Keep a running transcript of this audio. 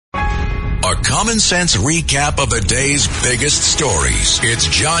A common sense recap of the day's biggest stories. It's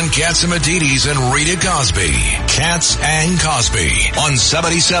John Catsimatidis and Rita Cosby. Katz and Cosby on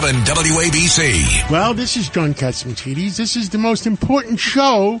 77 WABC. Well, this is John Catsimatidis. This is the most important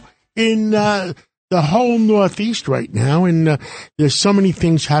show in the whole Northeast right now, and there's so many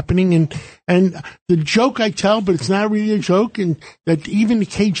things happening, and the joke I tell, but it's not really a joke, and that even the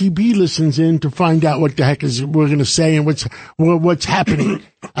KGB listens in to find out what the heck is we're going to say and what's happening.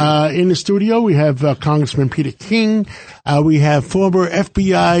 In the studio, we have Congressman Peter King. We have former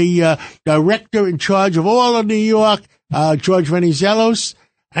FBI director in charge of all of New York, George Venizelos,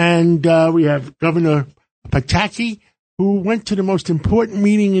 and we have Governor Pataki, who went to the most important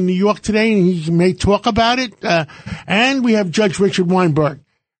meeting in New York today, and he may talk about it. And we have Judge Richard Weinberg.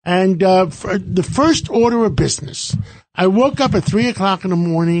 And for the first order of business, I woke up at 3 o'clock in the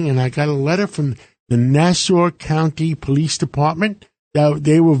morning, and I got a letter from the Nassau County Police Department.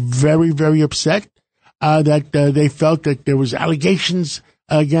 They were very, very upset that they felt that there was allegations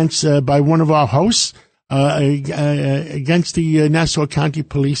against by one of our hosts against the Nassau County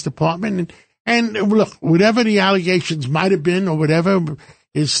Police Department. And look, whatever the allegations might have been or whatever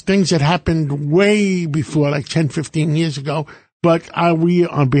is things that happened way before, like 10, 15 years ago. But we,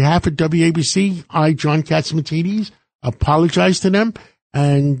 on behalf of WABC, I, John Catsimatidis, apologize to them.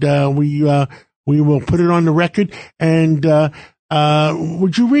 And we will put it on the record. And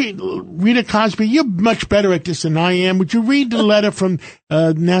would you read, Rita Cosby, you're much better at this than I am. Would you read the letter from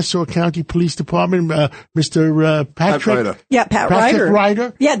Nassau County Police Department, Mr. Patrick Ryder? Yeah, Patrick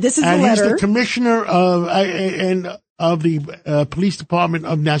Ryder. Yeah, this is the letter. And he's the commissioner of the Police Department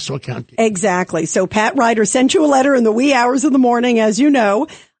of Nassau County. Exactly. So Pat Ryder sent you a letter in the wee hours of the morning, as you know,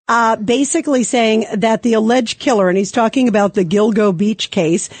 basically saying that the alleged killer, and he's talking about the Gilgo Beach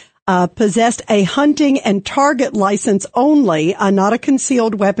case, possessed a hunting and target license only, not a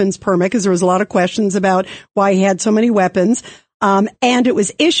concealed weapons permit, because there was a lot of questions about why he had so many weapons. And it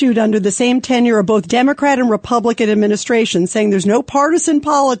was issued under the same tenure of both Democrat and Republican administrations, saying there's no partisan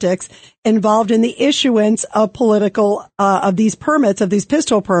politics involved in the issuance of of these permits, of these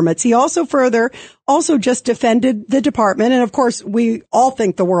pistol permits. He also just defended the department. And of course, we all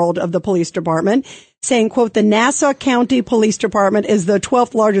think the world of the police department, saying, quote, the Nassau County Police Department is the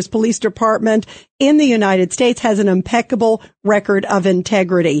 12th largest police department in the United States, has an impeccable record of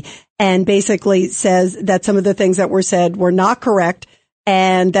integrity, and basically says that some of the things that were said were not correct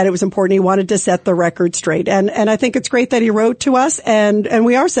and that it was important. He wanted to set the record straight. And I think it's great that he wrote to us, and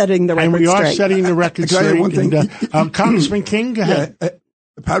we are setting the record straight. And we are setting the record straight. And, Congressman King, go ahead.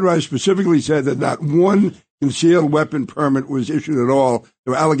 Pat Ryder specifically said that not one concealed weapon permit was issued at all.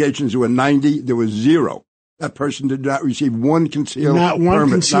 There were allegations there were 90. There was zero. That person did not receive one concealed permit. Not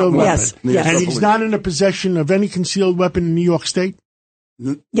one concealed weapon. Yes. And he's not in the possession of any concealed weapon in New York State?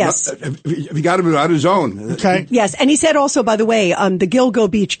 Yes. If he got him on his own. Okay. Yes. And he said also, by the way, the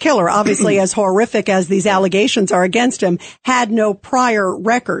Gilgo Beach killer, obviously as horrific as these allegations are against him, had no prior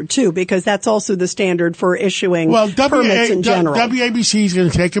record too, because that's also the standard for issuing permits in general. WABC is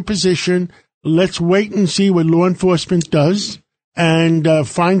going to take a position. Let's wait and see what law enforcement does and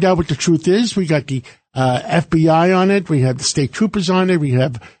find out what the truth is. We got the FBI on it. We have the state troopers on it. We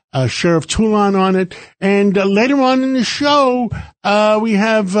have Sheriff Toulon on it. And later on in the show, we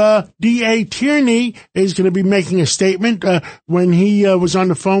have D.A. Tierney is going to be making a statement when he was on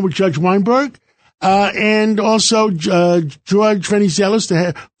the phone with Judge Weinberg. And also George Venizelos,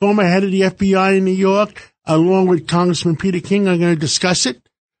 the former head of the FBI in New York, along with Congressman Peter King, are going to discuss it.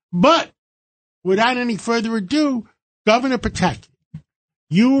 But without any further ado, Governor Pataki,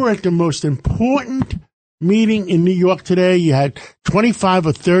 you were at the most important meeting in New York today. You had 25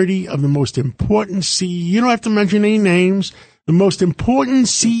 or 30 of the most important CEOs. You don't have to mention any names. The most important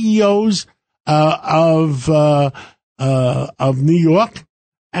CEOs of New York,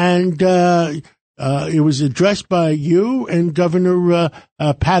 and it was addressed by you and Governor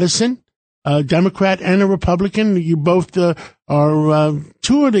Patterson, a Democrat and a Republican. You both are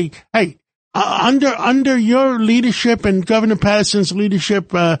two of the. Hey, under your leadership and Governor Patterson's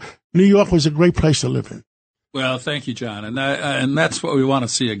leadership, New York was a great place to live in. Well, thank you, John. And that's what we want to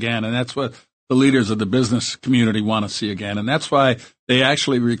see again. And that's what the leaders of the business community want to see again. And that's why they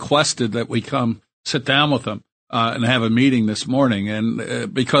actually requested that we come sit down with them and have a meeting this morning.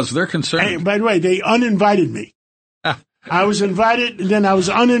 And because they're concerned. Hey, by the way, they uninvited me. I was invited, and then I was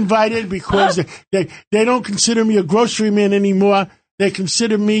uninvited because they don't consider me a grocery man anymore. They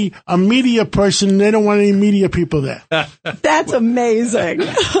consider me a media person. They don't want any media people there. That's amazing.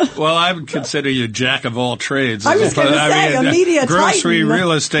 Well, I would consider you jack of all trades. I was going to say, a media grocery, titan.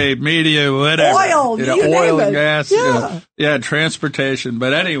 Real estate, media, whatever. Oil, oil and gas. Yeah. Yeah, transportation.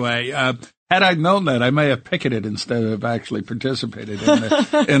 But anyway, Had I known that, I may have picketed instead of actually participated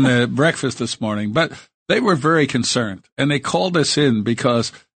in the breakfast this morning. But they were very concerned, and they called us in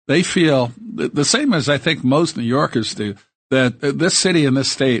because they feel the same as I think most New Yorkers do, that this city and this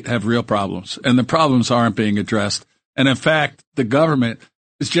state have real problems, and the problems aren't being addressed. And in fact, the government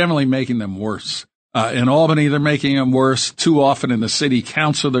is generally making them worse. In Albany, they're making them worse. Too often in the city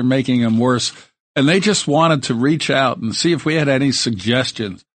council, they're making them worse. And they just wanted to reach out and see if we had any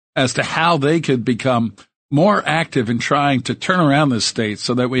suggestions as to how they could become more active in trying to turn around this state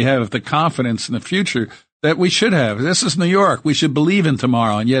so that we have the confidence in the future that we should have. This is New York. We should believe in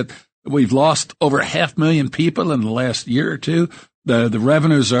tomorrow. And yet we've lost over 500,000 people in the last year or two. The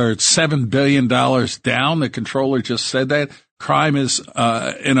revenues are $7 billion down. The controller just said that. Crime is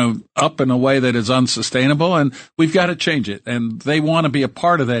up in a way that is unsustainable, and we've got to change it. And they want to be a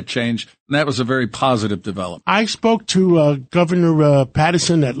part of that change, and that was a very positive development. I spoke to Governor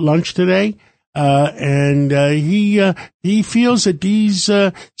Patterson at lunch today, and he feels that these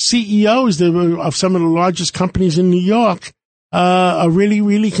CEOs of some of the largest companies in New York are really,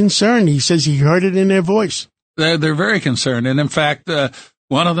 really concerned. He says he heard it in their voice. They're very concerned, and in fact,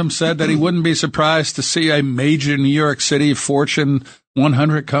 one of them said that he wouldn't be surprised to see a major New York City Fortune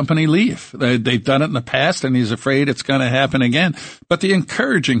 100 company leave. They've done it in the past, and he's afraid it's going to happen again. But the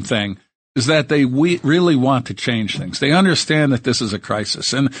encouraging thing is that they really want to change things. They understand that this is a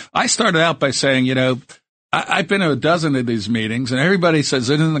crisis. And I started out by saying, I've been to a dozen of these meetings, and everybody says,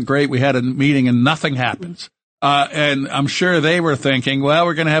 isn't it great we had a meeting and nothing happens? And I'm sure they were thinking, well,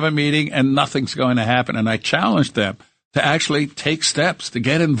 we're going to have a meeting and nothing's going to happen. And I challenged them to actually take steps, to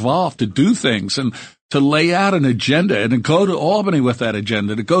get involved, to do things, and to lay out an agenda, and to go to Albany with that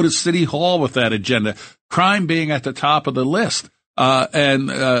agenda, to go to City Hall with that agenda, crime being at the top of the list.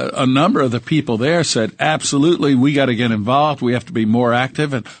 And a number of the people there said, absolutely, we got to get involved. We have to be more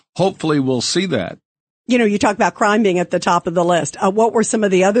active, and hopefully we'll see that. You talk about crime being at the top of the list. What were some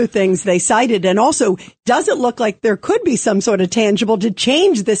of the other things they cited? And also, does it look like there could be some sort of tangible to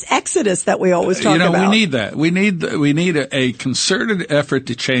change this exodus that we always talk about? We need that. We need a concerted effort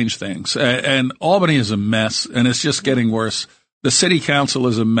to change things. And Albany is a mess, and it's just getting worse. The city council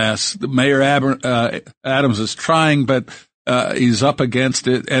is a mess. The Mayor Adams is trying, but he's up against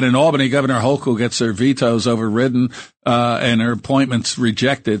it. And in Albany, Governor Hochul gets their vetoes overridden, and her appointments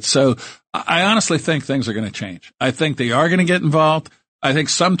rejected. So I honestly think things are going to change. I think they are going to get involved. I think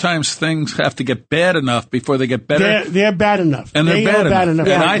sometimes things have to get bad enough before they get better. They're bad enough. And they're bad enough.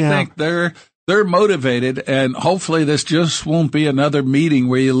 And I now. think they're motivated, and hopefully this just won't be another meeting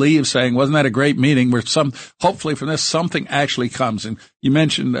where you leave saying, wasn't that a great meeting, where hopefully from this something actually comes. And you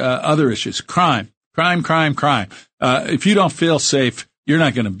mentioned other issues. Crime. If you don't feel safe, you're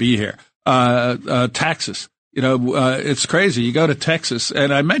not going to be here. Taxes. It's crazy. You go to Texas,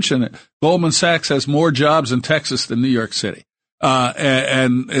 and I mentioned it. Goldman Sachs has more jobs in Texas than New York City.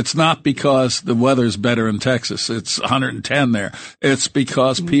 And it's not because the weather's better in Texas. It's 110 there. It's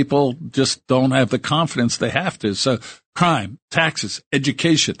because people just don't have the confidence they have to. So crime, taxes,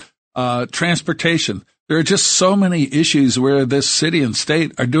 education, transportation. There are just so many issues where this city and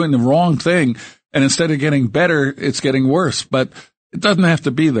state are doing the wrong thing. And instead of getting better, it's getting worse. But it doesn't have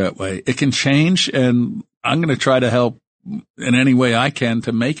to be that way. It can change, and I'm going to try to help in any way I can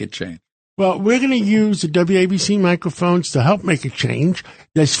to make it change. Well, we're going to use the WABC microphones to help make a change.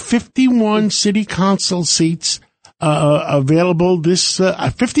 There's 51 city council seats available.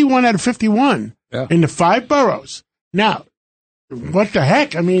 51 out of 51 in the 5 boroughs. Now, what the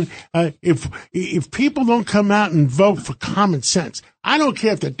heck? I mean, if people don't come out and vote for common sense, I don't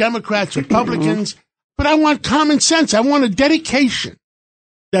care if they're Democrats, Republicans, but I want common sense. I want a dedication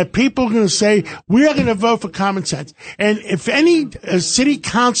that people are going to say, we are going to vote for common sense. And if any city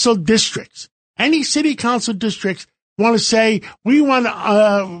council districts want to say, we want,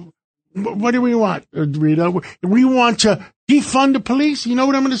 what do we want, Rita? We want to defund the police. You know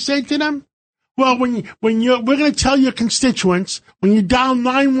what I'm going to say to them? Well, we're going to tell your constituents, when you dial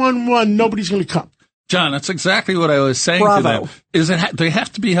 911, nobody's going to come. John, that's exactly what I was saying to them. They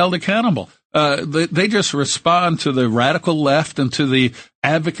have to be held accountable. They just respond to the radical left and to the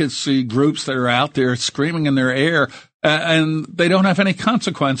advocacy groups that are out there screaming in their ear, and they don't have any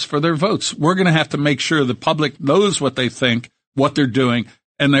consequence for their votes. We're going to have to make sure the public knows what they think, what they're doing,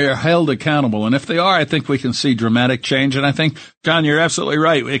 and they are held accountable. And if they are, I think we can see dramatic change. And I think, John, you're absolutely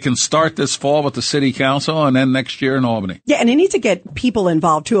right. It can start this fall with the city council and then next year in Albany. Yeah, and it needs to get people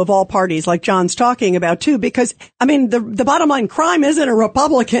involved, too, of all parties, like John's talking about, too, because, I mean, the bottom line, crime isn't a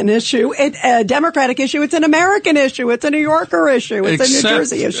Republican issue. It's a Democratic issue. It's an American issue. It's a New Yorker issue. It's a New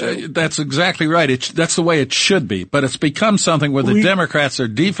Jersey issue. That's exactly right. That's the way it should be. But it's become something where the Democrats are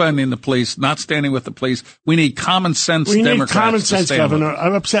defunding the police, not standing with the police. We need common sense Democrats. We need common sense, Governor.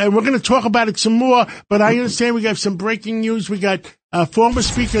 I'm upset. We're going to talk about it some more, but I understand we got some breaking news. We got former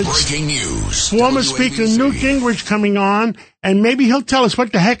Speaker Newt Gingrich coming on, and maybe he'll tell us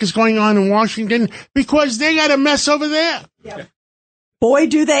what the heck is going on in Washington, because they got a mess over there. Yeah. Boy,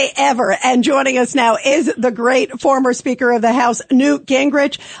 do they ever. And joining us now is the great former Speaker of the House, Newt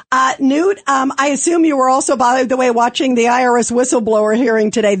Gingrich. Newt, I assume you were also, by the way, watching the IRS whistleblower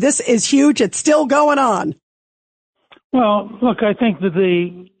hearing today. This is huge. It's still going on. Well, look, I think that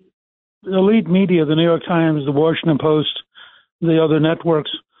the elite media, the New York Times, the Washington Post, the other networks,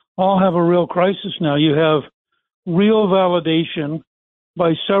 all have a real crisis now. You have real validation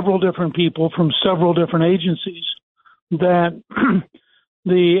by several different people from several different agencies that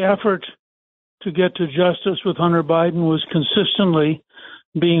the effort to get to justice with Hunter Biden was consistently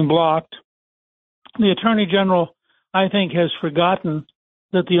being blocked. The Attorney General, I think, has forgotten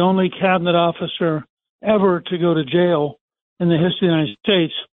that the only cabinet officer ever to go to jail in the history of the United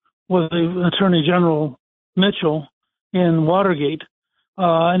States was the Attorney General Mitchell in Watergate,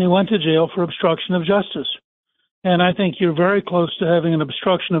 and he went to jail for obstruction of justice. And I think you're very close to having an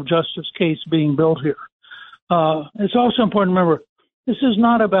obstruction of justice case being built here. It's also important to remember, this is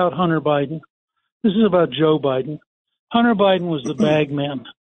not about Hunter Biden. This is about Joe Biden. Hunter Biden was the bag man.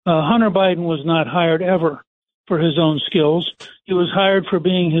 Hunter Biden was not hired ever for his own skills. He was hired for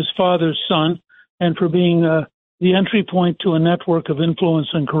being his father's son and for being the entry point to a network of influence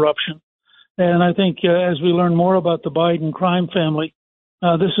and corruption. And I think as we learn more about the Biden crime family,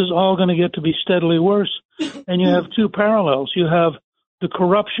 this is all going to get to be steadily worse. And you have two parallels. You have the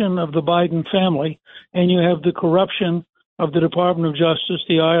corruption of the Biden family, and you have the corruption of the Department of Justice,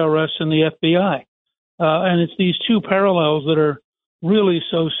 the IRS, and the FBI. And it's these two parallels that are really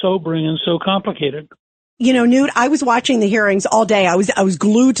so sobering and so complicated. You know, Newt, I was watching the hearings all day. I was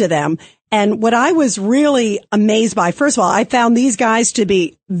glued to them. And what I was really amazed by, first of all, I found these guys to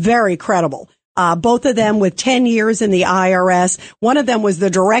be very credible. Both of them with 10 years in the IRS. One of them was the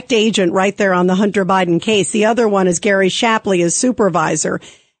direct agent right there on the Hunter Biden case. The other one is Gary Shapley, his supervisor.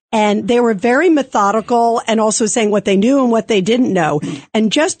 And they were very methodical and also saying what they knew and what they didn't know. And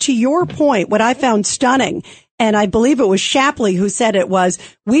just to your point, what I found stunning, and I believe it was Shapley who said it, was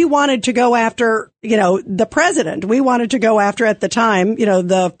we wanted to go after, the president. We wanted to go after, at the time,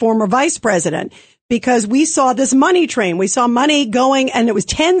 the former vice president, because we saw this money train. We saw money going, and it was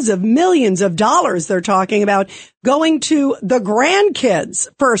tens of millions of dollars they're talking about going to the grandkids,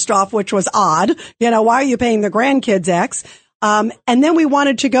 first off, which was odd. Why are you paying the grandkids X? And then we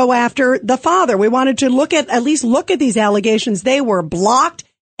wanted to go after the father. We wanted to at least look at these allegations. They were blocked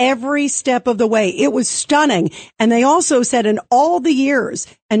every step of the way. It was stunning. And they also said in all the years,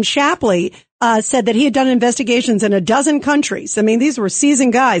 and Shapley said that he had done investigations in a dozen countries. I mean, these were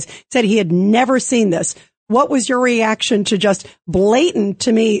seasoned guys, said he had never seen this. What was your reaction to just blatant,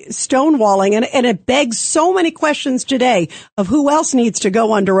 to me, stonewalling? And it begs so many questions today of who else needs to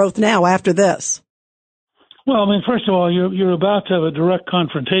go under oath now after this. Well, I mean, first of all, you're about to have a direct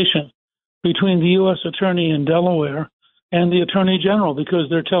confrontation between the U.S. Attorney in Delaware and the Attorney General, because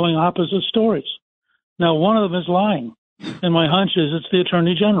they're telling opposite stories. Now, one of them is lying, and my hunch is it's the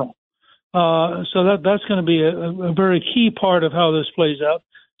Attorney General. So that's going to be a very key part of how this plays out.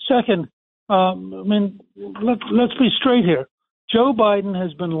 Second, let's be straight here. Joe Biden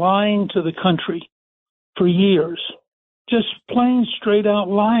has been lying to the country for years, just plain straight out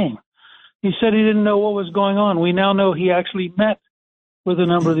lying. He said he didn't know what was going on. We now know he actually met with a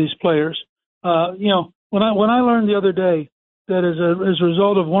number of these players. When I learned the other day that as a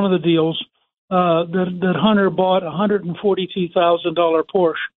result of one of the deals, that Hunter bought a $142,000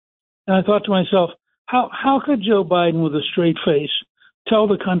 Porsche, and I thought to myself, how could Joe Biden with a straight face tell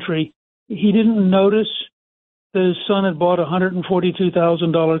the country he didn't notice that his son had bought a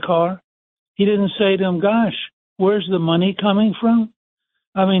 $142,000 car? He didn't say to him, "Gosh, where's the money coming from?"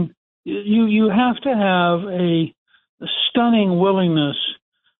 I mean, you have to have a stunning willingness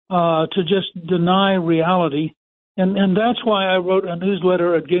to just deny reality. And that's why I wrote a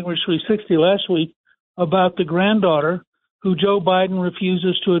newsletter at Gingrich 360 last week about the granddaughter who Joe Biden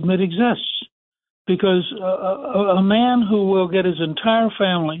refuses to admit exists. Because a man who will get his entire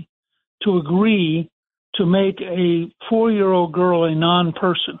family to agree to make a 4-year-old girl a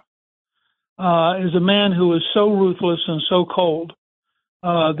non-person is a man who is so ruthless and so cold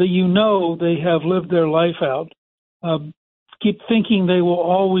that they have lived their life out. Keep thinking they will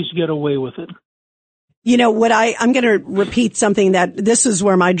always get away with it. You know what? I'm going to repeat something that this is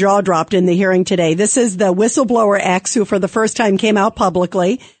where my jaw dropped in the hearing today. This is the whistleblower X who for the first time came out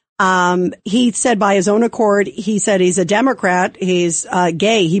publicly. He said by his own accord, he said he's a Democrat. He's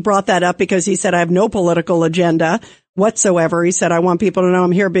gay. He brought that up because he said, I have no political agenda whatsoever. He said, I want people to know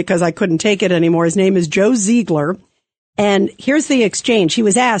I'm here because I couldn't take it anymore. His name is Joe Ziegler. And here's the exchange. He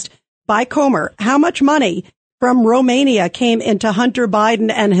was asked by Comer, how much money from Romania came into Hunter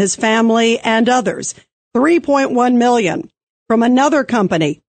Biden and his family and others? $3.1 million. From another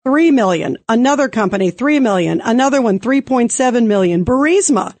company, $3 million. Another company, $3 million. Another one, $3.7 million.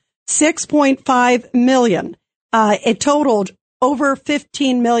 Burisma, $6.5 million. It totaled over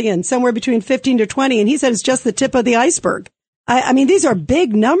 $15 million, somewhere between 15 to 20. And he said it's just the tip of the iceberg. I mean, these are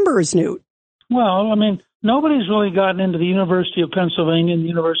big numbers, Newt. Well, I mean, nobody's really gotten into the University of Pennsylvania and the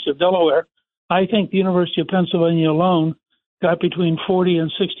University of Delaware. I think the University of Pennsylvania alone got between $40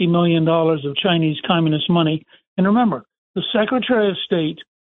 and $60 million of Chinese communist money. And remember, the Secretary of State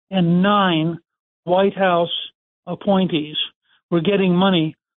and 9 White House appointees were getting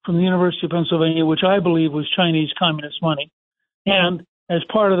money from the University of Pennsylvania, which I believe was Chinese communist money. And as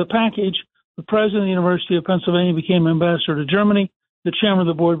part of the package, the president of the University of Pennsylvania became ambassador to Germany. The chairman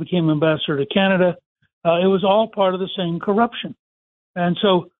of the board became ambassador to Canada. It was all part of the same corruption. And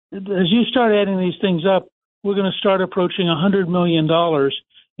so as you start adding these things up, we're going to start approaching $100 million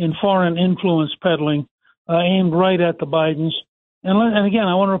in foreign influence peddling aimed right at the Bidens. And again,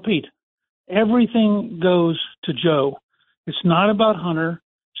 I want to repeat, everything goes to Joe. It's not about Hunter.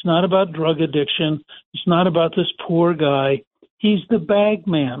 It's not about drug addiction. It's not about this poor guy. He's the bag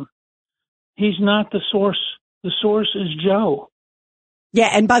man. He's not the source. The source is Joe. Yeah,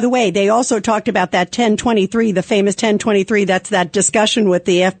 and by the way, they also talked about that 1023, the famous 1023. That's that discussion with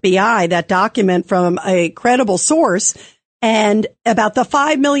the FBI, that document from a credible source, and about the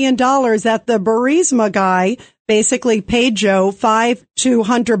 $5 million that the Burisma guy basically paid Joe to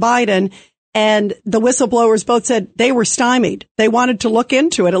Hunter Biden. And the whistleblowers both said they were stymied. They wanted to look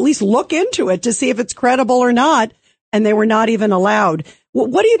into it, at least look into it to see if it's credible or not. And they were not even allowed.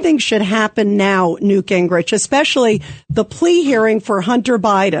 What do you think should happen now, Newt Gingrich, especially the plea hearing for Hunter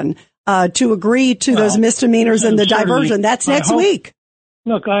Biden to agree to those misdemeanors and the diversion? That's next week.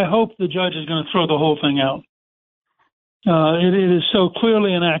 Look, I hope the judge is going to throw the whole thing out. It is so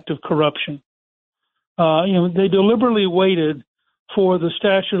clearly an act of corruption. They deliberately waited for the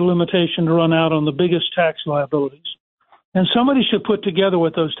statute of limitation to run out on the biggest tax liabilities. And somebody should put together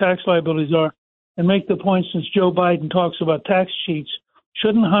what those tax liabilities are and make the point, since Joe Biden talks about tax cheats,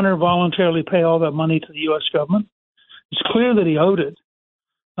 shouldn't Hunter voluntarily pay all that money to the U.S. government? It's clear that he owed it.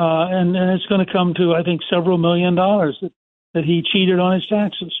 And it's going to come to, I think, several $1 million that he cheated on his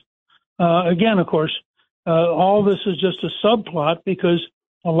taxes. Again, of course, all this is just a subplot because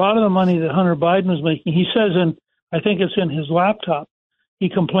a lot of the money that Hunter Biden was making, he says I think it's in his laptop, he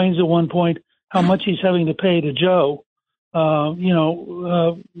complains at one point how much he's having to pay to Joe,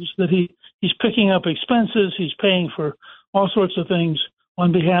 that he's picking up expenses, he's paying for all sorts of things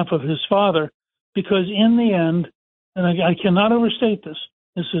on behalf of his father, because in the end, and I cannot overstate this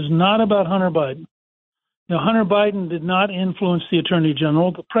is not about Hunter Biden. Hunter Biden did not influence the attorney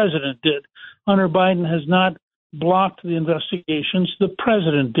general. The president did. Hunter Biden has not blocked the investigations. The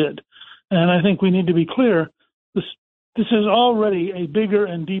president did. And I think we need to be clear. This is already a bigger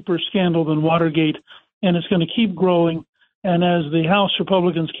and deeper scandal than Watergate, and it's going to keep growing. And as the House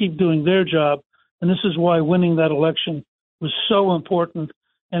Republicans keep doing their job, and this is why winning that election was so important,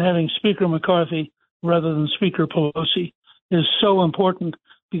 and having Speaker McCarthy rather than Speaker Pelosi is so important,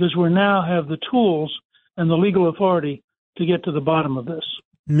 because we now have the tools and the legal authority to get to the bottom of this.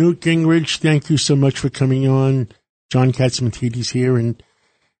 Newt Gingrich, thank you so much for coming on. John Catsimatidis here, and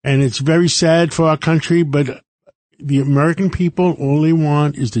it's very sad for our country, but the American people, all they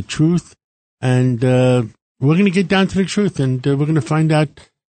want is the truth, and we're going to get down to the truth, and we're going to find out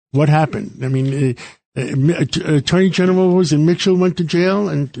what happened. I mean, Attorney General Mitchell went to jail,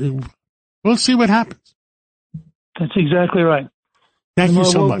 and we'll see what happens. That's exactly right. Thank you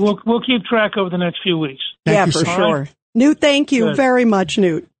so much. We'll keep track over the next few weeks. Thank you for so sure. much. Newt, thank you very much,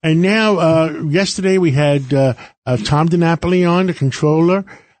 Newt. And now, yesterday we had Tom DiNapoli on, the controller,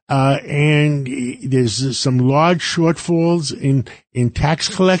 and there's some large shortfalls in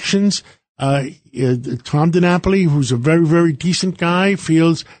tax collections. Tom DiNapoli, who's a very, very decent guy,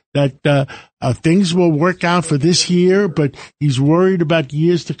 feels that things will work out for this year, but he's worried about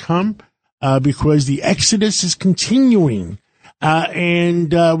years to come. because the exodus is continuing.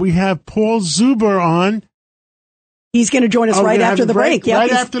 And we have Paul Zuber on. He's going to join us right after the break. Yep,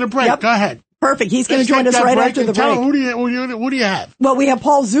 right after the break. Yep. Go ahead. Perfect. He's going to join us right after the break. Who do you have? Well, we have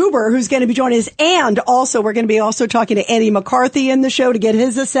Paul Zuber, who's going to be joining us. And also, we're going to be also talking to Andy McCarthy in the show to get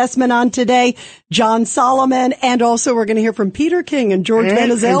his assessment on today. John Solomon. And also, we're going to hear from Peter King and George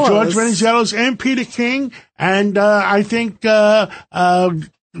Venizelos. George Venizelos and Peter King. And I think Governor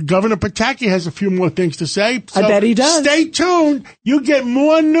Pataki has a few more things to say. So I bet he does. Stay tuned. You get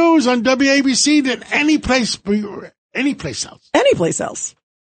more news on WABC than any place else. Any place else.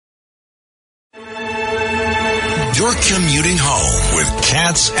 You're commuting home with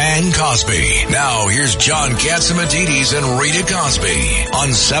Katz and Cosby. Now here's John Catsimatidis and Rita Cosby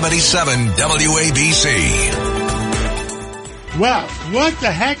on 77 WABC. Well, what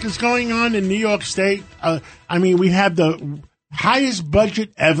the heck is going on in New York State? We have the highest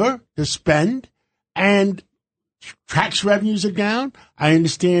budget ever to spend, and tax revenues are down. I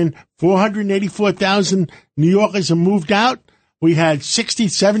understand 484,000 New Yorkers have moved out. We had 60,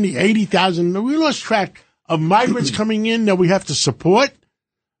 70, 80,000. We lost track of migrants coming in that we have to support.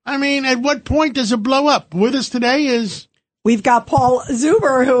 I mean, at what point does it blow up? With us today is... We've got Paul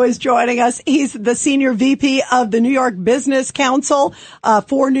Zuber, who is joining us. He's the Senior VP of the New York Business Council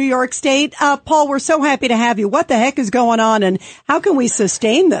for New York State. Paul, we're so happy to have you. What the heck is going on, and how can we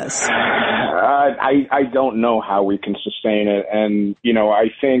sustain this? I don't know how we can sustain it. And,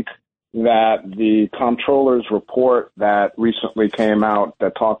 I think that the comptroller's report that recently came out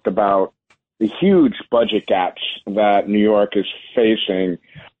that talked about the huge budget gaps that New York is facing,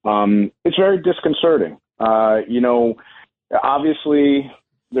 it's very disconcerting. Obviously,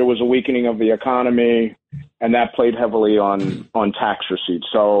 there was a weakening of the economy, and that played heavily on tax receipts.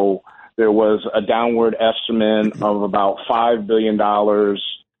 So there was a downward estimate of about $5 billion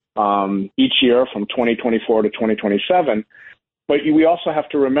each year from 2024 to 2027. But we also have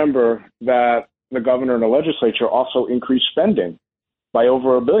to remember that the governor and the legislature also increased spending by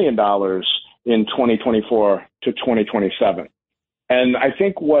over $1 billion in 2024 to 2027. And I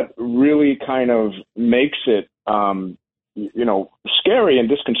think what really kind of makes it, scary and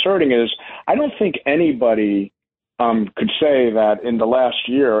disconcerting is I don't think anybody could say that in the last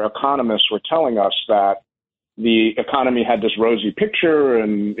year, economists were telling us that the economy had this rosy picture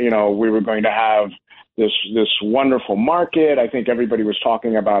and, we were going to have this wonderful market. I think everybody was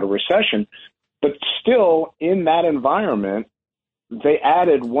talking about a recession. But still, in that environment, they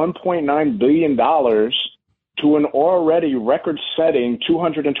added $1.9 billion to an already record-setting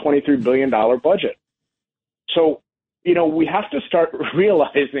 $223 billion budget. So, we have to start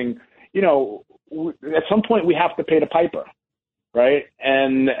realizing, at some point we have to pay the piper, right?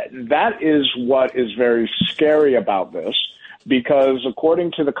 And that is what is very scary about this, because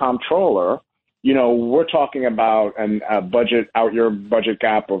according to the comptroller, we're talking about a out-year budget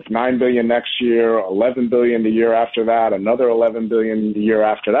gap of $9 billion next year, $11 billion the year after that, another $11 billion the year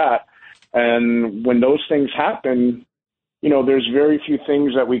after that. And when those things happen, there's very few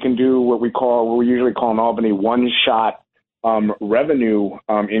things that we can do what we usually call in Albany one-shot revenue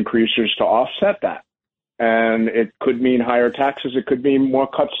increases to offset that. And it could mean higher taxes. It could mean more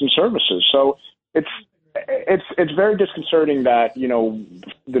cuts in services. So it's very disconcerting that,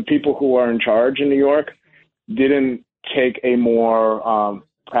 the people who are in charge in New York didn't take a more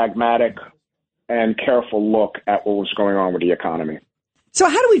pragmatic and careful look at what was going on with the economy. So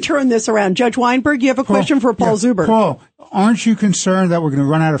how do we turn this around? Judge Weinberg, you have a question for Paul Zuber. Paul, aren't you concerned that we're going to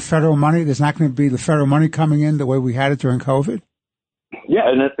run out of federal money? There's not going to be the federal money coming in the way we had it during COVID? Yeah,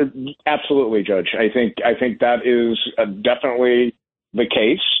 and absolutely, Judge. I think that is definitely the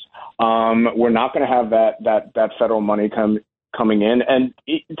case. We're not going to have that federal money coming in. And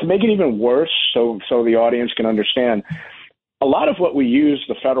to make it even worse, so the audience can understand, a lot of what we use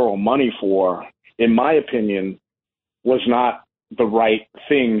the federal money for, in my opinion, was not the right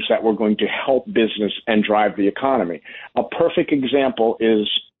things that were going to help business and drive the economy. A perfect example is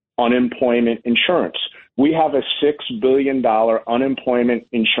unemployment insurance. We have a $6 billion unemployment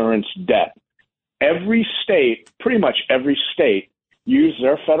insurance debt. Every state, pretty much every state, used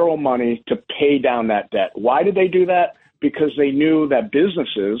their federal money to pay down that debt. Why did they do that? Because they knew that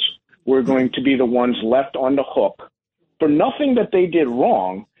businesses were going to be the ones left on the hook for nothing that they did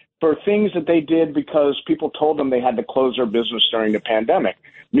wrong, for things that they did because people told them they had to close their business during the pandemic.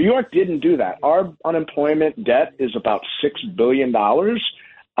 New York didn't do that. Our unemployment debt is about $6 billion.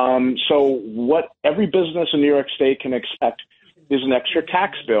 So what every business in New York State can expect is an extra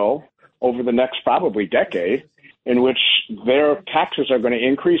tax bill over the next probably decade in which their taxes are going to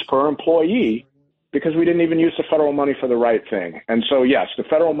increase per employee because we didn't even use the federal money for the right thing. And so, yes, the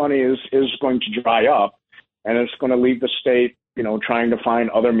federal money is going to dry up, and it's going to leave the state, trying to find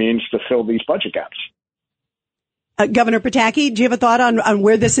other means to fill these budget gaps. Governor Pataki, do you have a thought on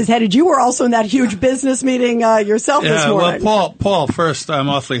where this is headed? You were also in that huge business meeting yourself this morning. Well, Paul, first, I'm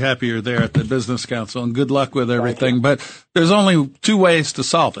awfully happy you're there at the Business Council, and good luck with everything. But there's only two ways to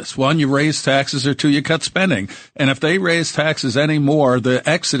solve this. One, you raise taxes, or two, you cut spending. And if they raise taxes any more, the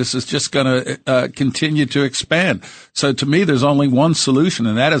exodus is just going to continue to expand. So to me, there's only one solution,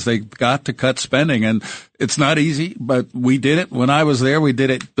 and that is they've got to cut spending. And it's not easy, but we did it. When I was there, we did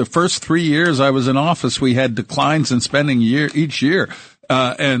it. The first 3 years I was in office, we had declines in spending each year.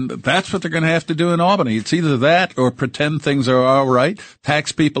 And that's what they're going to have to do in Albany. It's either that or pretend things are all right,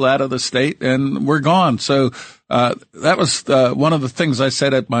 tax people out of the state, and we're gone. So that was one of the things I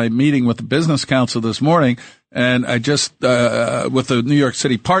said at my meeting with the Business Council this morning, and I just with the New York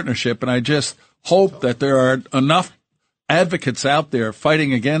City partnership, and I just hope that there are enough advocates out there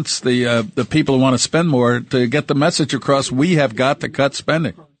fighting against the people who want to spend more to get the message across. We have got to cut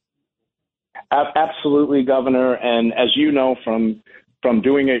spending. Absolutely, Governor. And as you know from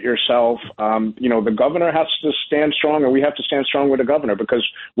doing it yourself, the governor has to stand strong, and we have to stand strong with the governor, because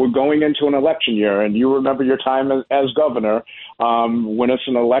we're going into an election year. And you remember your time as governor. When it's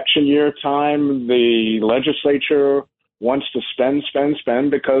an election year time, the legislature wants to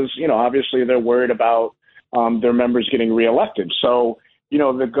spend because, obviously they're worried about their members getting reelected. So,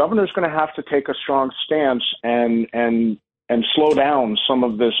 the governor's going to have to take a strong stance and slow down some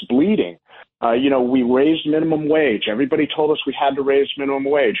of this bleeding. We raised minimum wage. Everybody told us we had to raise minimum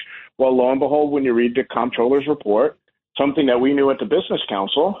wage. Well, lo and behold, when you read the comptroller's report, something that we knew at the Business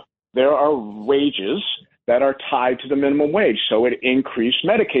Council, there are wages that are tied to the minimum wage. So it increased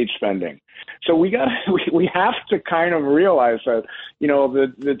Medicaid spending. So we have to kind of realize that,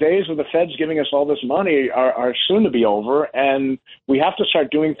 the days of the feds giving us all this money are soon to be over. And we have to start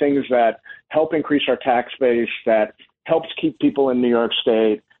doing things that help increase our tax base, that helps keep people in New York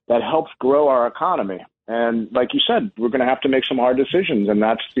State, that helps grow our economy. And like you said, we're going to have to make some hard decisions, and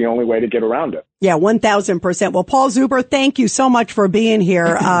that's the only way to get around it. Yeah, 1,000%. Well, Paul Zuber, thank you so much for being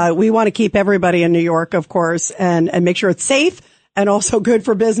here. We want to keep everybody in New York, of course, and make sure it's safe and also good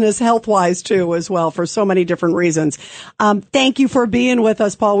for business health-wise, too, as well, for so many different reasons. Thank you for being with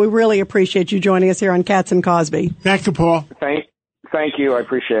us, Paul. We really appreciate you joining us here on Katz and Cosby. Thank you, Paul. Thank you. I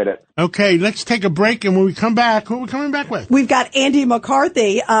appreciate it. Okay, let's take a break, and when we come back, who are we coming back with? We've got Andy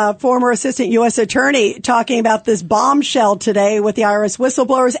McCarthy, former assistant U.S. attorney, talking about this bombshell today with the IRS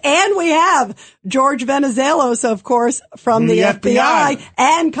whistleblowers. And we have George Venizelos, of course, from the FBI,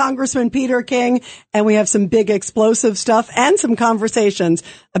 and Congressman Peter King. And we have some big explosive stuff and some conversations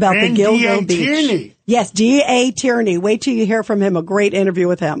about the Gilgo Beach. Tierney. Yes, D.A. Tierney. Wait till you hear from him. A great interview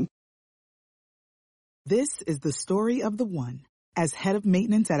with him. This is the story of the one. As head of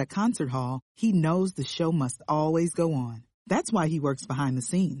maintenance at a concert hall, he knows the show must always go on. That's why he works behind the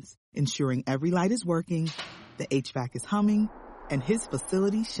scenes, ensuring every light is working, the HVAC is humming, and his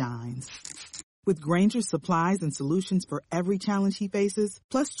facility shines. With Grainger's supplies and solutions for every challenge he faces,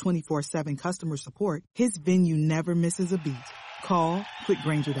 plus 24/7 customer support, his venue never misses a beat. Call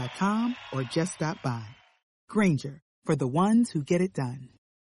quickgrainger.com or just stop by. Grainger, for the ones who get it done.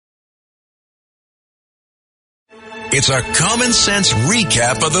 It's a common sense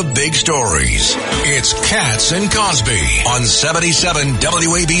recap of the big stories. It's Katz and Cosby on 77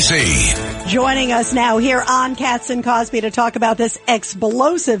 WABC. Joining us now here on Katz and Cosby to talk about this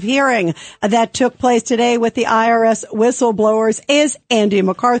explosive hearing that took place today with the IRS whistleblowers is Andy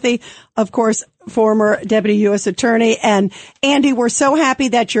McCarthy, of course, former deputy U.S. attorney. And Andy, we're so happy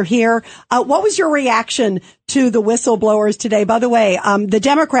that you're here. What was your reaction to the whistleblowers today? By the way, the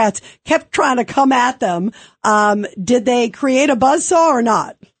Democrats kept trying to come at them. Did they create a buzzsaw or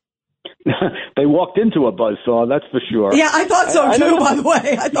not? They walked into a buzzsaw, that's for sure. Yeah, I thought so too, by the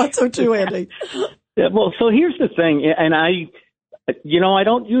way. I thought so too, Andy. Yeah, well, so here's the thing, and I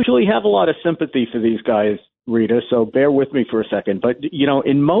don't usually have a lot of sympathy for these guys, Rita, so bear with me for a second. But,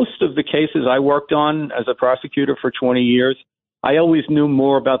 in most of the cases I worked on as a prosecutor for 20 years, I always knew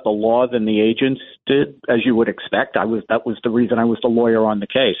more about the law than the agents did, as you would expect. That was the reason I was the lawyer on the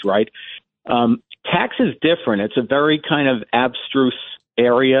case, right? Tax is different. It's a very kind of abstruse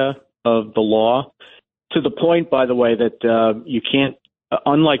area of the law, to the point, by the way, that you can't,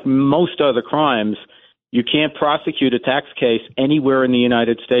 unlike most other crimes, you can't prosecute a tax case anywhere in the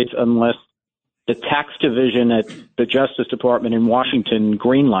United States unless the tax division at the Justice Department in Washington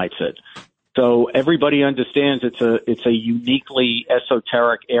greenlights it. So everybody understands it's a uniquely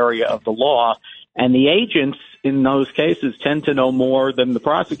esoteric area of the law, and the agents in those cases tend to know more than the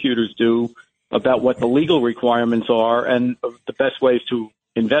prosecutors do about what the legal requirements are and the best ways to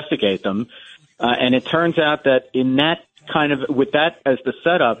investigate them. And it turns out that in that with that as the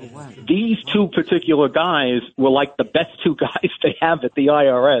setup, these two particular guys were like the best two guys they have at the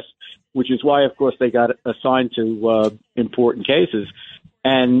IRS, which is why, of course, they got assigned to important cases.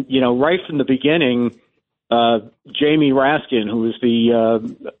 And, right from the beginning, Jamie Raskin, who is the,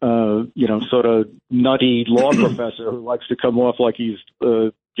 sort of nutty law professor who likes to come off like he's,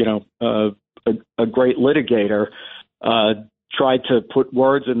 a great litigator, tried to put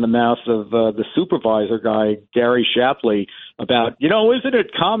words in the mouth of the supervisor guy, Gary Shapley, about, isn't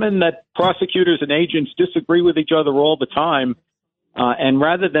it common that prosecutors and agents disagree with each other all the time? And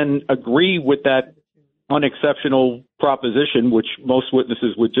rather than agree with that unexceptional proposition, which most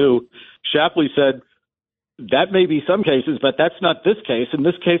witnesses would do, Shapley said, that may be some cases, but that's not this case. In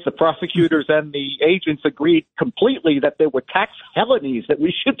this case, the prosecutors and the agents agreed completely that there were tax felonies that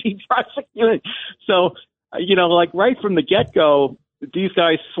we should be prosecuting. So, right from the get-go, these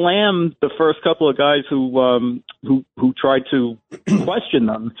guys slammed the first couple of guys who tried to question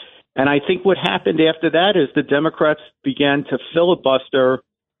them. And I think what happened after that is the Democrats began to filibuster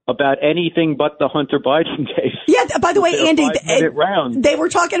about anything but the Hunter Biden case. Yeah. By the way, Andy, they were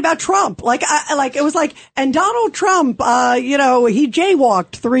talking about Trump. It was like, and Donald Trump, he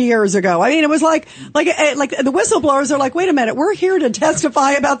jaywalked 3 years ago. I mean, it was like the whistleblowers are like, wait a minute, we're here to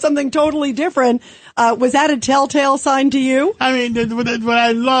testify about something totally different. Was that a telltale sign to you? I mean, what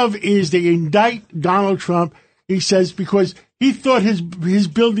I love is they indict Donald Trump. He says because he thought his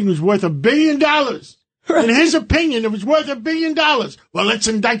building was worth $1 billion. In his opinion, it was worth $1 billion. Well, let's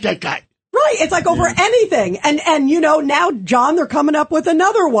indict that guy. Right. It's like over anything. And now, John, they're coming up with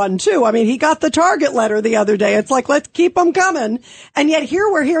another one, too. I mean, he got the Target letter the other day. It's like, let's keep them coming. And yet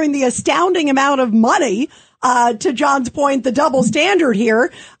here we're hearing the astounding amount of money. To John's point, the double standard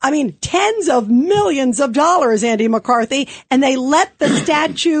here. I mean, tens of millions of dollars, Andy McCarthy, and they let the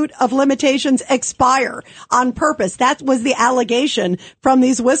statute of limitations expire on purpose. That was the allegation from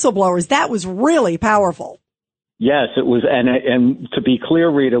these whistleblowers. That was really powerful. Yes, it was. And to be clear,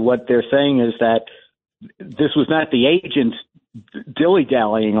 Rita, what they're saying is that this was not the agents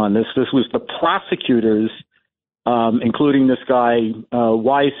dilly-dallying on this. This was the prosecutors, including this guy,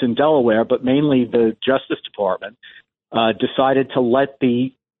 Weiss in Delaware, but mainly the Justice Department, decided to let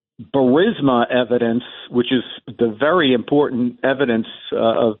the Burisma evidence, which is the very important evidence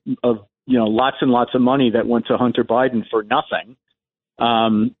of lots and lots of money that went to Hunter Biden for nothing.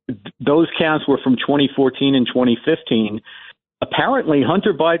 Those counts were from 2014 and 2015. Apparently,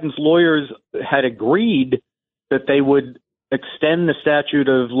 Hunter Biden's lawyers had agreed that they would extend the statute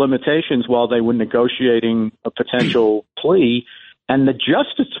of limitations while they were negotiating a potential plea, and the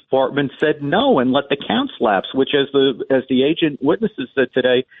Justice Department said no and let the counts lapse, which, as the agent witnesses said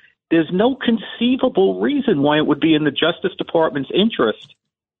today, there's no conceivable reason why it would be in the Justice Department's interest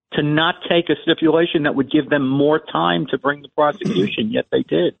to not take a stipulation that would give them more time to bring the prosecution, yet they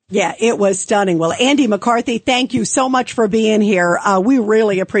did. Yeah, it was stunning. Well, Andy McCarthy, thank you so much for being here. We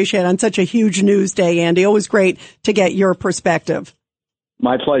really appreciate it on such a huge news day, Andy. Always great to get your perspective.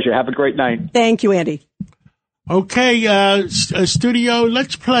 My pleasure. Have a great night. Thank you, Andy. Okay, studio,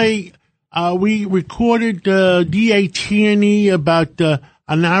 let's play. We recorded D.A. Tierney about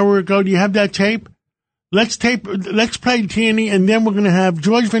an hour ago. Do you have that tape? Let's play Tierney, and then we're going to have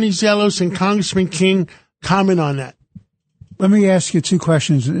George Venizelos and Congressman King comment on that. Let me ask you two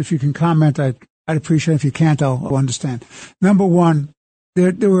questions. If you can comment, I'd appreciate it. If you can't, I'll understand. Number one,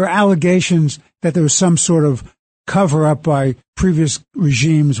 there were allegations that there was some sort of cover-up by previous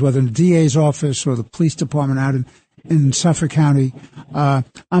regimes, whether in the DA's office or the police department out in Suffolk County. I'm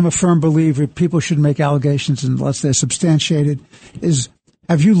a firm believer people should make allegations unless they're substantiated.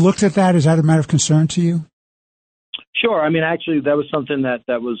 Have you looked at that? Is that a matter of concern to you? Sure. I mean, actually, that was something that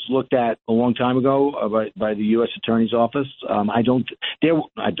was looked at a long time ago by the U.S. Attorney's Office.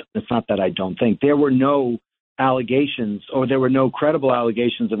 It's not that I don't think. There were no allegations, or there were no credible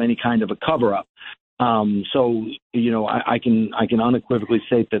allegations of any kind of a cover-up. So, I can unequivocally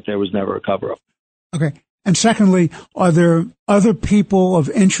state that there was never a cover-up. Okay. And secondly, are there other people of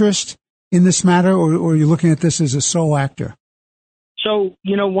interest in this matter, or are you looking at this as a sole actor? So,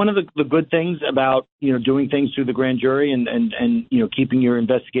 one of the good things about, doing things through the grand jury and keeping your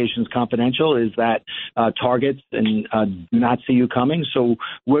investigations confidential is that targets do not see you coming. So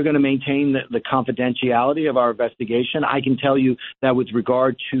we're going to maintain the confidentiality of our investigation. I can tell you that with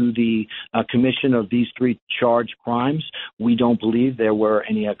regard to the commission of these three charged crimes, we don't believe there were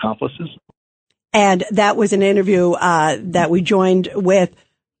any accomplices. And that was an interview that we joined with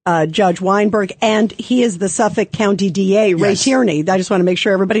Judge Weinberg, and he is the Suffolk County DA, Ray Tierney. I just want to make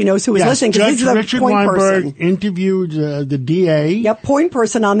sure everybody knows who is listening, because he's the Richard point Weinberg person. interviewed the DA. Yep, point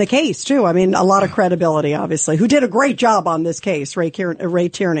person on the case, too. I mean, a lot of credibility, obviously, who did a great job on this case, Ray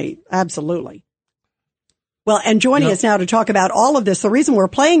Tierney. Absolutely. Well, and joining us now to talk about all of this, the reason we're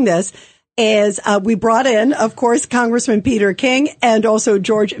playing this is we brought in, of course, Congressman Peter King and also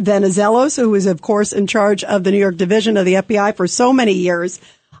George Venizelos, who was, of course, in charge of the New York division of the FBI for so many years.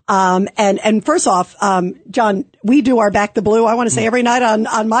 And first off, John, we do our Back the Blue. I want to say every night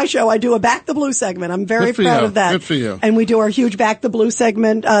on my show, I do a Back the Blue segment. I'm very proud of that. Good for you. And we do our huge Back the Blue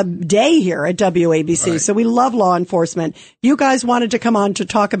segment, day here at WABC. Right. So we love law enforcement. You guys wanted to come on to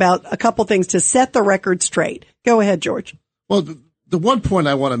talk about a couple things to set the record straight. Go ahead, George. Well, the one point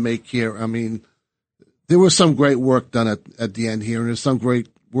I want to make here, I mean, there was some great work done at the end here, and there's some great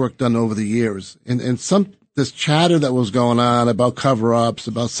work done over the years. And this chatter that was going on about cover-ups,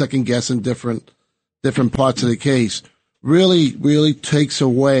 about second-guessing different parts of the case, really takes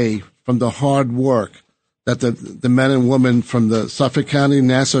away from the hard work that the men and women from the Suffolk County,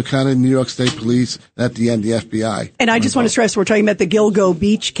 Nassau County, New York State Police, and at the end, the FBI. And I just want to stress, we're talking about the Gilgo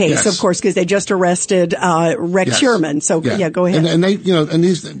Beach case, of course, because they just arrested Rex Sherman. So, go ahead. And they, and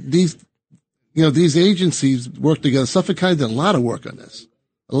these agencies work together. Suffolk County did a lot of work on this.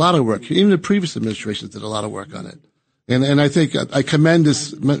 A lot of work. Even the previous administrations did a lot of work on it. And I think I commend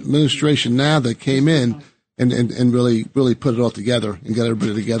this administration now that came in and really put it all together and got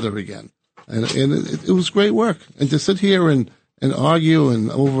everybody together again. And it was great work. And to sit here and argue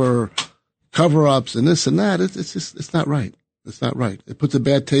and over cover-ups and this and that, it's not right. It's not right. It puts a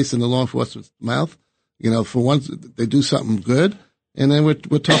bad taste in the law enforcement's mouth. For once, they do something good. And then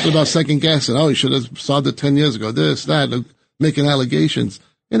we're talking about second guessing. Oh, you should have solved it 10 years ago. This, that, making allegations.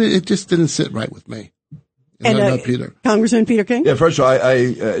 And it just didn't sit right with me. And Peter. Congressman Peter King? Yeah, first of all, I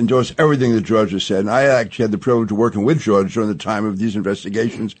endorse everything that George has said. And I actually had the privilege of working with George during the time of these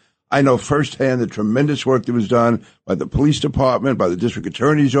investigations. I know firsthand the tremendous work that was done by the police department, by the district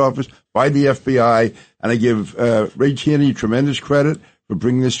attorney's office, by the FBI. And I give Ray Tierney tremendous credit for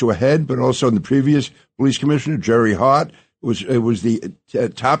bringing this to a head, but also in the previous police commissioner, Jerry Hart. It was the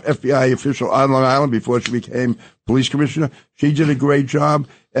top FBI official on Long Island before she became police commissioner. She did a great job.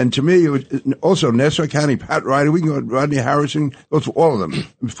 And to me, it was also Nassau County, Pat Ryder, we can go Rodney Harrison, go through all of them.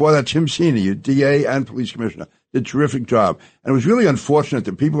 Before that, Tim Senior, DA and police commissioner, did a terrific job. And it was really unfortunate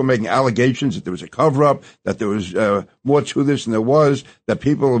that people were making allegations that there was a cover-up, that there was more to this than there was, that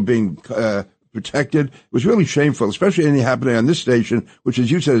people were being protected. It was really shameful, especially anything happening on this station, which,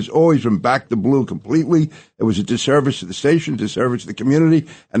 as you said, has always been back the blue completely. It was a disservice to the station, disservice to the community,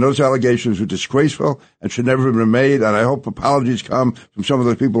 and those allegations were disgraceful and should never have been made. And I hope apologies come from some of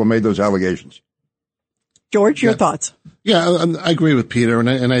the people who made those allegations. George, your thoughts? Yeah, I agree with Peter,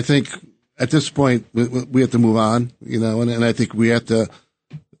 and I think at this point we have to move on, and I think we have to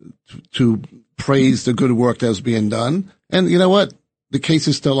praise the good work that's being done. And you know what? The case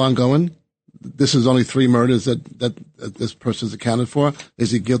is still ongoing. This is only 3 murders that this person's accounted for. Is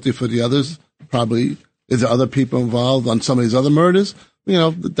he guilty for the others? Probably. Is there other people involved on some of these other murders?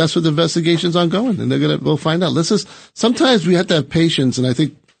 That's what the investigation's ongoing, and we'll find out. Sometimes we have to have patience, and I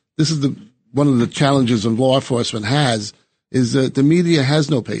think this is one of the challenges of law enforcement is that the media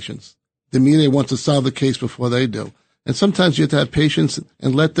has no patience. The media wants to solve the case before they do. And sometimes you have to have patience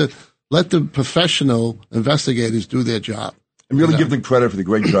and let the professional investigators do their job. And really give them credit for the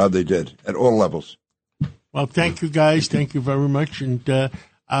great job they did at all levels. Well, thank you, guys. Thank you very much. And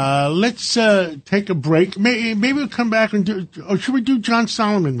let's take a break. Maybe we'll come back and do – or should we do John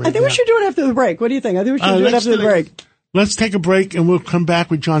Solomon right now? I think we should do it after the break. What do you think? I think we should do it after the break. Let's take a break, and we'll come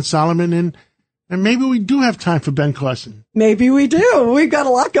back with John Solomon. And maybe we do have time for Ben Carson. Maybe we do. We've got a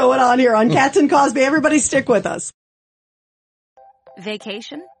lot going on here on Cats and Cosby. Everybody stick with us.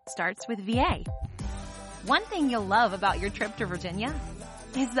 Vacation starts with VA. One thing you'll love about your trip to Virginia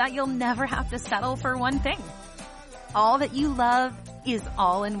is that you'll never have to settle for one thing. All that you love is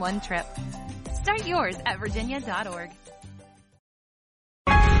all in one trip. Start yours at virginia.org.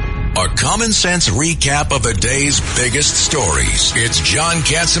 A common sense recap of the day's biggest stories. It's John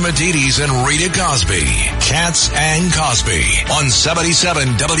Catsimatidis and Rita Cosby. Cats and Cosby on 77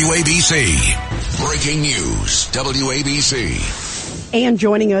 WABC. Breaking news, WABC. And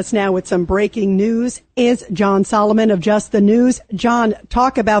joining us now with some breaking news is John Solomon of Just the News. John,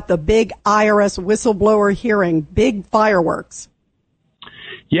 talk about the big IRS whistleblower hearing, big fireworks.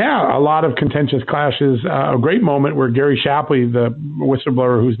 Yeah, a lot of contentious clashes. A great moment where Gary Shapley, the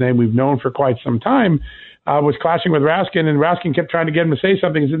whistleblower whose name we've known for quite some time, was clashing with Raskin, and Raskin kept trying to get him to say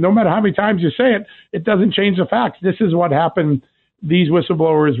something. He said, no matter how many times you say it, it doesn't change the facts. This is what happened these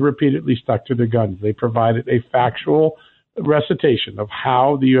whistleblowers repeatedly stuck to their guns. They provided a factual recitation of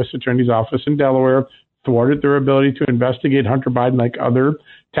how the U.S. Attorney's Office in Delaware thwarted their ability to investigate Hunter Biden like other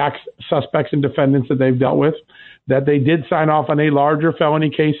tax suspects and defendants that they've dealt with, that they did sign off on a larger felony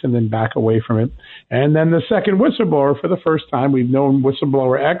case and then back away from it. And then the second whistleblower, for the first time, we've known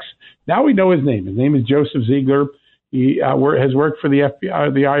whistleblower X. Now we know his name. His name is Joseph Ziegler. He has worked for the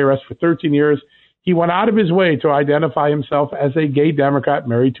FBI, the IRS for 13 years. He went out of his way to identify himself as a gay Democrat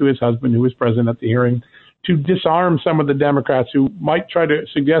married to his husband, who was present at the hearing, to disarm some of the Democrats who might try to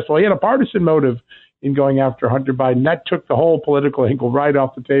suggest, well, he had a partisan motive in going after Hunter Biden. That took the whole political angle right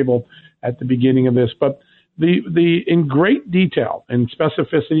off the table at the beginning of this. But the in great detail and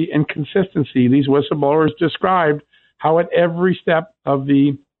specificity and consistency, these whistleblowers described how at every step of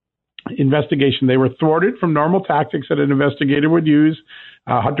the investigation they were thwarted from normal tactics that an investigator would use.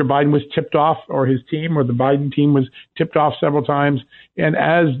 Hunter Biden was tipped off, or his team, or the Biden team was tipped off several times. And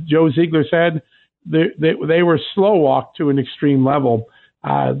as Joe Ziegler said, they were slow walked to an extreme level.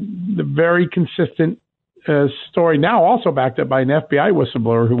 The very consistent story, now also backed up by an FBI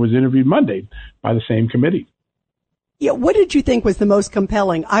whistleblower who was interviewed Monday by the same committee. Yeah, what did you think was the most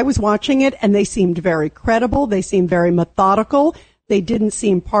compelling? I was watching it, and they seemed very credible. They seemed very methodical. They didn't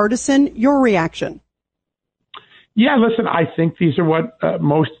seem partisan. Your reaction? Yeah, listen, I think these are what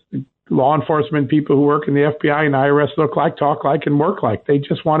most law enforcement people who work in the FBI and IRS look like, talk like, and work like. They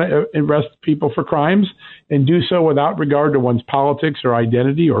just want to arrest people for crimes and do so without regard to one's politics or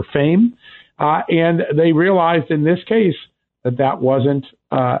identity or fame. And they realized in this case that wasn't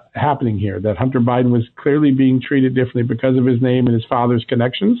happening here, that Hunter Biden was clearly being treated differently because of his name and his father's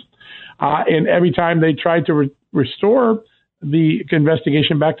connections. And every time they tried to restore the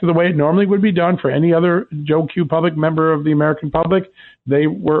investigation back to the way it normally would be done for any other Joe Q public member of the American public, they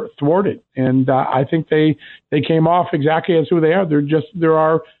were thwarted. And I think they came off exactly as who they are. There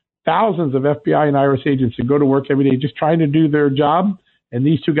are thousands of FBI and IRS agents that go to work every day just trying to do their job. And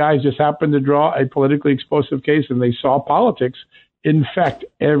these two guys just happened to draw a politically explosive case, and they saw politics infect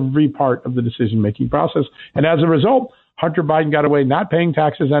every part of the decision-making process. And as a result, Hunter Biden got away not paying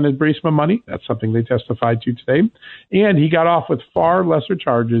taxes on his Burisma money. That's something they testified to today. And he got off with far lesser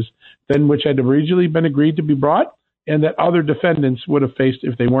charges than which had originally been agreed to be brought and that other defendants would have faced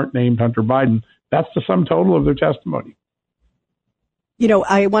if they weren't named Hunter Biden. That's the sum total of their testimony. You know,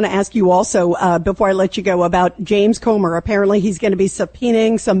 I want to ask you also, before I let you go, about James Comer. Apparently he's going to be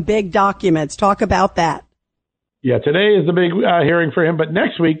subpoenaing some big documents. Talk about that. Yeah, today is the big hearing for him, but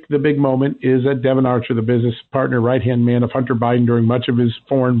next week the big moment is that Devon Archer, the business partner, right-hand man of Hunter Biden during much of his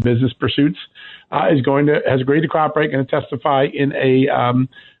foreign business pursuits, has agreed to cooperate and testify in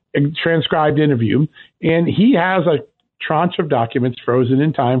a transcribed interview. And he has a tranche of documents frozen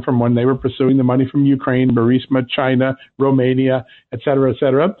in time from when they were pursuing the money from Ukraine, Burisma, China, Romania, et cetera, et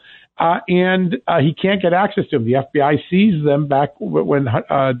cetera. And he can't get access to them. The FBI seized them back when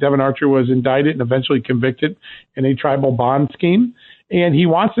Devon Archer was indicted and eventually convicted in a tribal bond scheme. And he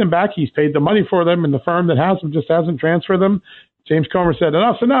wants them back. He's paid the money for them, and the firm that has them just hasn't transferred them. James Comer said,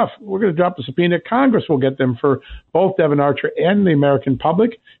 enough's enough. We're going to drop the subpoena. Congress will get them for both Devon Archer and the American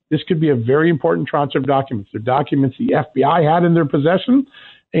public. This could be a very important tranche of documents. They're documents the FBI had in their possession.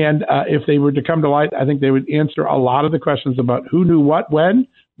 And if they were to come to light, I think they would answer a lot of the questions about who knew what, when,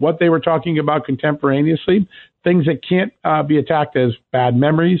 what they were talking about contemporaneously, things that can't be attacked as bad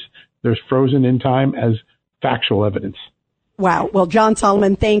memories. There's frozen in time as factual evidence. Wow. Well, John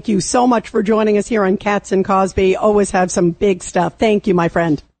Solomon, thank you so much for joining us here on Katz and Cosby. Always have some big stuff. Thank you, my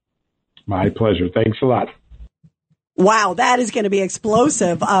friend. My pleasure. Thanks a lot. Wow, that is going to be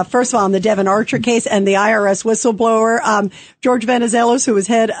explosive. First of all, on the Devon Archer case and the IRS whistleblower, George Venizelos, who was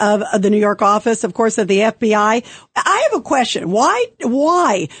head of the New York office, of course, of the FBI. I have a question.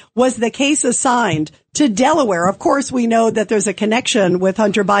 Why was the case assigned to Delaware? Of course, we know that there's a connection with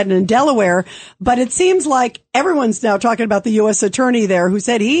Hunter Biden in Delaware, but it seems like everyone's now talking about the U.S. attorney there who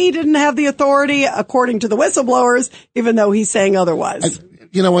said he didn't have the authority, according to the whistleblowers, even though he's saying otherwise.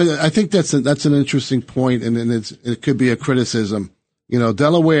 I think that's an interesting point, and it could be a criticism.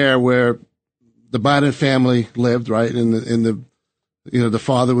 Delaware, where the Biden family lived, right, and the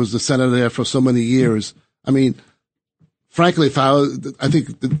father was the senator there for so many years. I mean, frankly, I think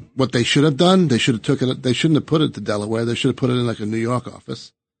what they should have done, they shouldn't have put it to Delaware. They should have put it in like a New York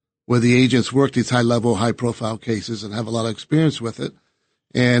office where the agents work these high profile cases and have a lot of experience with it,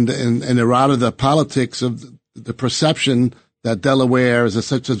 and they're out of the politics of the perception that Delaware is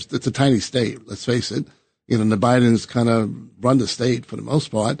it's a tiny state. Let's face it. The Bidens kind of run the state for the most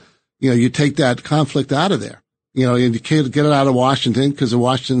part. You take that conflict out of there. You can't get it out of Washington because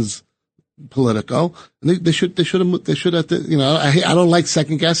Washington's, political. And they should have, I don't like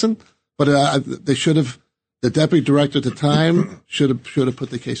second guessing, but they should have, the deputy director at the time should have put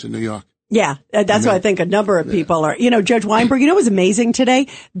the case in New York. Yeah, that's what I think a number of people are. Judge Weinberg, what was amazing today?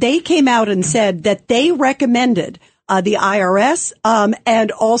 They came out and said that they recommended the IRS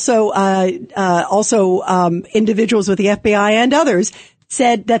and also individuals with the FBI and others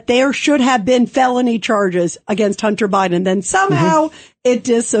said that there should have been felony charges against Hunter Biden. Then somehow it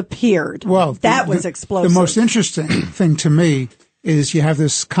disappeared. Well, that was explosive. The most interesting thing to me is you have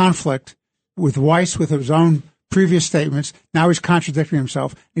this conflict with Weiss with his own previous statements. Now he's contradicting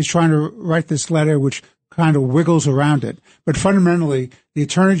himself. He's trying to write this letter, which kind of wiggles around it. But fundamentally, the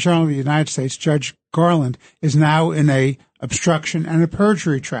Attorney General of the United States, Judge Garland, is now in a obstruction and a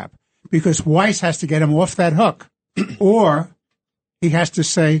perjury trap because Weiss has to get him off that hook, or he has to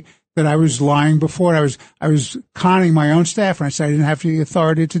say that I was lying before. I was conning my own staff, and I said I didn't have the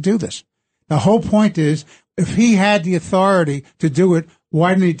authority to do this. The whole point is, if he had the authority to do it,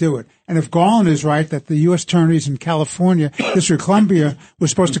 why didn't he do it? And if Garland is right that the U.S. attorneys in California, District of Columbia, were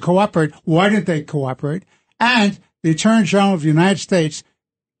supposed to cooperate, why didn't they cooperate? And the Attorney General of the United States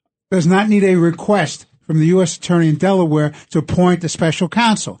does not need a request from the U.S. attorney in Delaware to appoint a special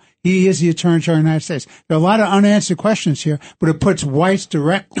counsel. He is the Attorney General of the United States. There are a lot of unanswered questions here, but it puts Weiss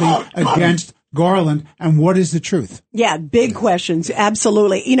directly against Garland. And what is the truth? Yeah, big questions.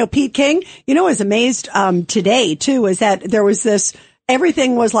 Absolutely. Pete King, I was amazed today, too, is that there was this.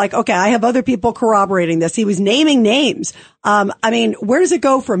 Everything was like, okay, I have other people corroborating this. He was naming names. Where does it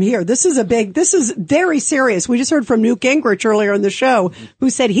go from here? This is very serious. We just heard from Newt Gingrich earlier in the show, who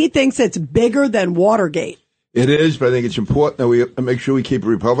said he thinks it's bigger than Watergate. It is, but I think it's important that we make sure we keep a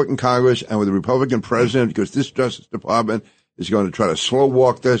Republican Congress and with a Republican president, because this Justice Department is going to try to slow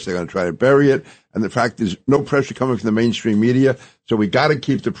walk this. They're going to try to bury it. And the fact there's no pressure coming from the mainstream media. So we got to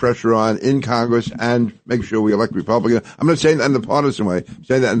keep the pressure on in Congress and make sure we elect Republicans. I'm not saying that in the partisan way. I'm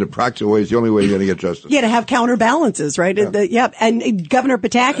saying that in the practical way is the only way you're going to get justice. Yeah, to have counterbalances, right? Yeah. And Governor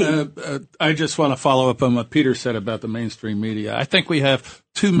Pataki. I just want to follow up on what Peter said about the mainstream media. I think we have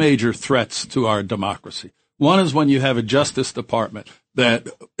two major threats to our democracy. One is when you have a Justice Department that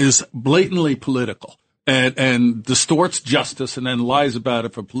is blatantly political and distorts justice and then lies about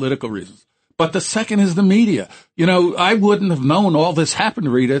it for political reasons. But the second is the media. I wouldn't have known all this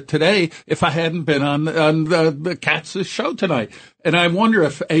happened, Rita, today if I hadn't been on the Katz's show tonight. And I wonder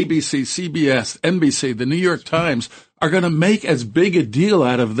if ABC, CBS, NBC, the New York Times are going to make as big a deal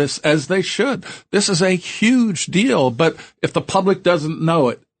out of this as they should. This is a huge deal, but if the public doesn't know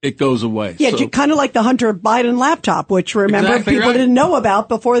it, it goes away. Yeah, kind of like the Hunter Biden laptop, which people didn't know about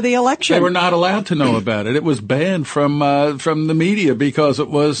before the election. They were not allowed to know about it. It was banned from the media because it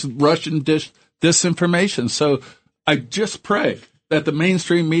was Russian disinformation. So I just pray that the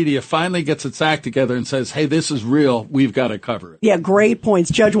mainstream media finally gets its act together and says, hey, this is real. We've got to cover it. Yeah, great points.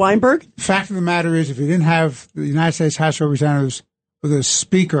 Judge Weinberg? Fact of the matter is, if you didn't have the United States House of Representatives with a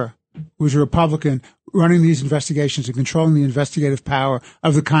speaker who was a Republican running these investigations and controlling the investigative power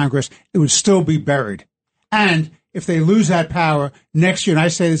of the Congress, it would still be buried. And if they lose that power next year, and I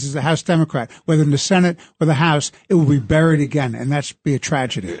say this as a House Democrat, whether in the Senate or the House, it will be buried again, and that's be a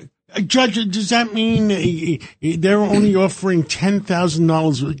tragedy. Judge, does that mean they're only offering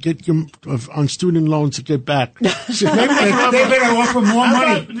 $10,000 on student loans to get back? They better offer more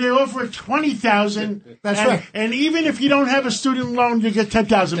money. They offer $20,000. That's right. And even if you don't have a student loan, you get $10,000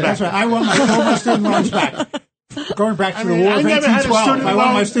 back. That's right. I want my student loans back. Going back to the war of 1812, I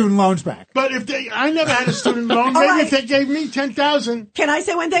want my student loans back. But I never had a student loan. Maybe if they gave me $10,000. Can I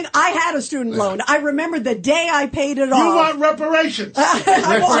say one thing? I had a student loan. I remember the day I paid it off. You want reparations?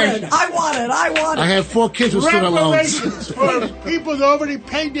 I want it. I have 4 kids with student loans. Reparations for people that already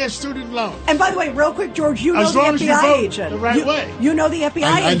paid their student loan. And by the way, real quick, George, you know as the long FBI as you vote agent. The right way. You know the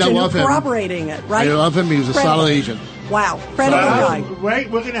FBI agent who's corroborating it, right? I love him. He was a solid agent. Wow. Credible guy. Wait,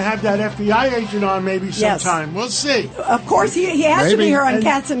 we're going to have that FBI agent on maybe sometime. Yes. We'll see. Of course, he has to be here on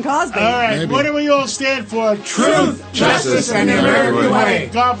Katz and Cosby. All right. Maybe. What do we all stand for? Truth, justice, and the American way.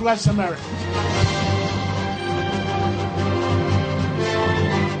 God bless America.